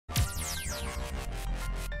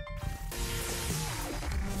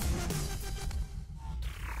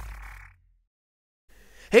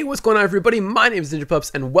Hey, what's going on, everybody? My name is Ninja Pups,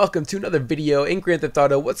 and welcome to another video in Grand Theft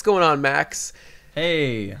Auto. What's going on, Max?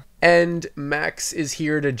 Hey. And Max is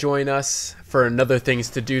here to join us for another things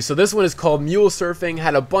to do. So this one is called Mule Surfing.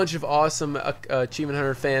 Had a bunch of awesome Achievement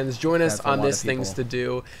Hunter fans join us on this things to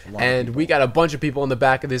do, and we got a bunch of people in the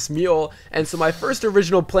back of this mule. And so my first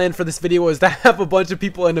original plan for this video was to have a bunch of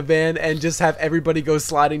people in a van and just have everybody go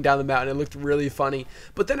sliding down the mountain. It looked really funny,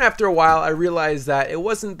 but then after a while I realized that it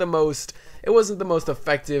wasn't the most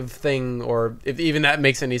effective thing, or if even that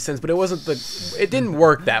makes any sense, but it didn't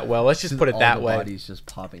work that well. Let's just put it that way. Bodies just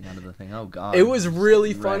popping out of the thing. Oh god. It was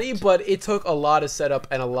really funny, but it took a lot of setup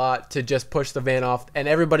and a lot to just push the van off, and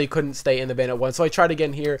everybody couldn't stay in the van at once. So I tried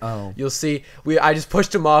again here. Oh. You'll see I just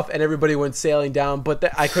pushed them off and everybody went sailing down, but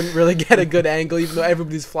I couldn't really get a good angle even though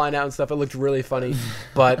everybody's flying out and stuff. It looked really funny.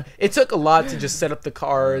 But it took a lot to just set up the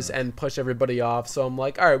cars and push everybody off. So I'm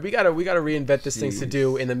like, all right, we got to reinvent this things to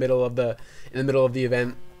do in the middle of the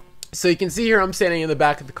event. So you can see here I'm standing in the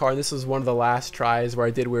back of the car, and this was one of the last tries where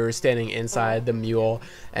we were standing inside the mule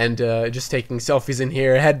and just taking selfies in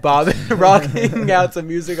here, head bobbing, rocking out some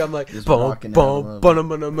music. I'm like, boom, boom,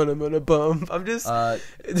 boom, boom. I'm just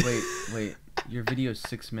wait. Your video is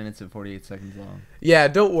 6 minutes and 48 seconds long. Yeah,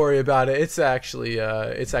 don't worry about it. It's actually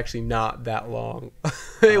not that long.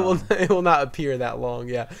 It will not appear that long.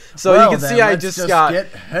 Yeah. So you can see I just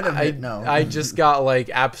got like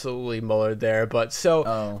absolutely mullered there. But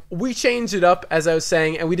so we changed it up, as I was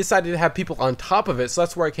saying, and we decided to have people on top of it. So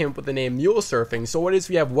that's where I came up with the name Mule Surfing. So what is,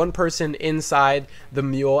 we have one person inside the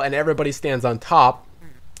mule and everybody stands on top.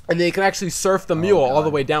 And they can actually surf the mule all the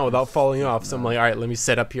way down without falling off. So I'm like, all right, let me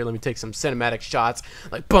set up here. Let me take some cinematic shots.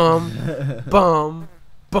 Like, bum, bum,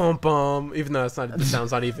 bum, bum. Even though the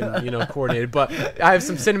sound's not even, coordinated. But I have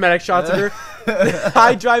some cinematic shots of her.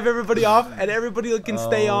 I drive everybody off, and everybody can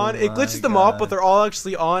stay on. It glitches them off, but they're all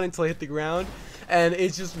actually on until I hit the ground. And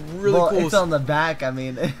it's just really cool. It's on the back, I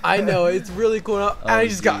mean. I know, it's really cool. And I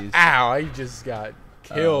just got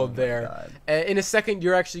killed there. God. In a second,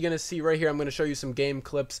 you're actually going to see right here, I'm going to show you some game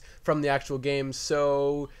clips from the actual game.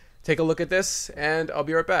 So take a look at this, and I'll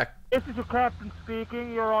be right back. This is your captain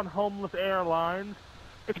speaking. You're on Homeless Airlines.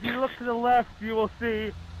 If you look to the left, you will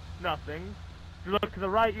see nothing. If you look to the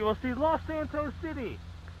right, you will see Los Santos City.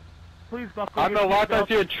 Please buckle I'm the lot I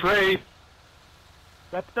see a tree.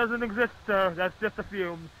 That doesn't exist, sir. That's just the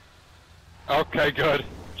fumes. Okay, good.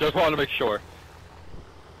 Just wanted to make sure.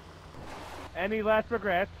 Any last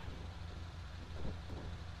regrets?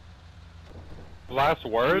 Last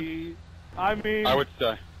word? I mean, I would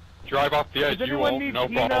say, drive off the edge. You won't. No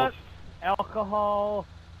balls. Alcohol,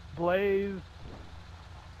 Blaze.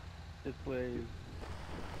 Just Blaze.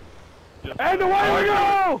 And away we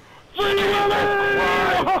go! Free Willy!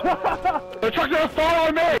 The truck's gonna fall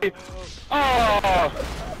on me! Oh!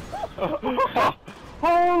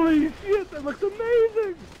 Holy shit, that looks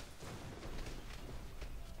amazing!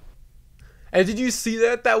 And did you see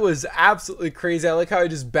that? That was absolutely crazy. I like how I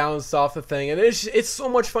just bounced off the thing. And it's so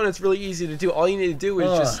much fun. It's really easy to do. All you need to do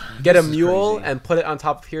is just get a mule and put it on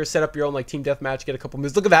top of here. Set up your own like team deathmatch. Get a couple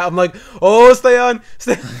moves. Look at that. I'm like, oh, stay on.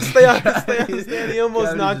 Stay on. He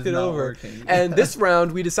almost knocked it over. And this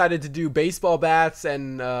round, we decided to do baseball bats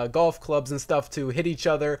and golf clubs and stuff to hit each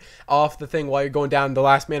other off the thing while you're going down. The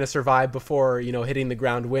last man to survive before, hitting the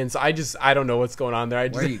ground wins. I don't know what's going on there.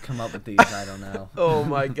 Where do you come up with these? I don't know. Oh,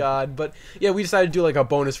 my God. But yeah, we decided to do like a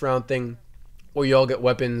bonus round thing where you all get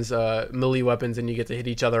weapons, melee weapons, and you get to hit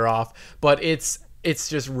each other off. But it's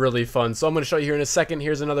just really fun. So I'm going to show you here in a second.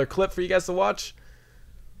 Here's another clip for you guys to watch.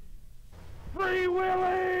 Free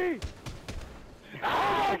Willy!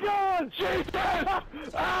 Oh my God! Jesus!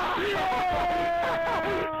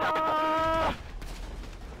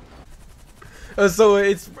 So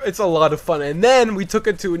it's a lot of fun. And then we took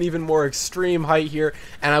it to an even more extreme height here,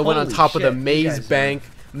 and I went on top of the maze bank.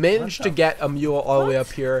 Managed to get a mule all the way up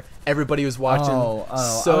here. Everybody was watching. So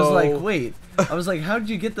I was like, wait. I was like, how did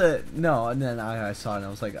you get the... No, and then I saw it, and I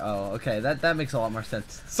was like, oh, okay, that makes a lot more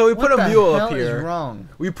sense. So we put a mule up What here. the hell is wrong?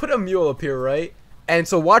 We put a mule up here, right? And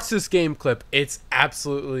so watch this game clip. It's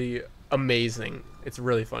absolutely amazing. It's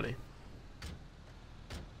really funny.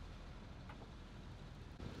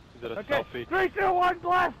 Is it a Okay, selfie? 3, 2, 1,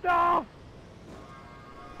 blast off!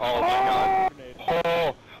 Oh my God.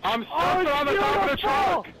 Oh, I'm stuck on the top of the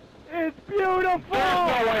truck. It's beautiful!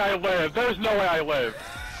 There's no way I live. There's no way I live.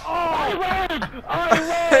 Oh, I live!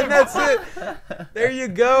 And that's it. There you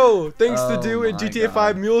go. Things to do in GTA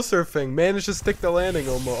 5 mule surfing. Managed to stick the landing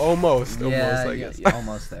almost. Yeah, I guess.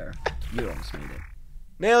 almost there. You almost made it.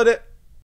 Nailed it.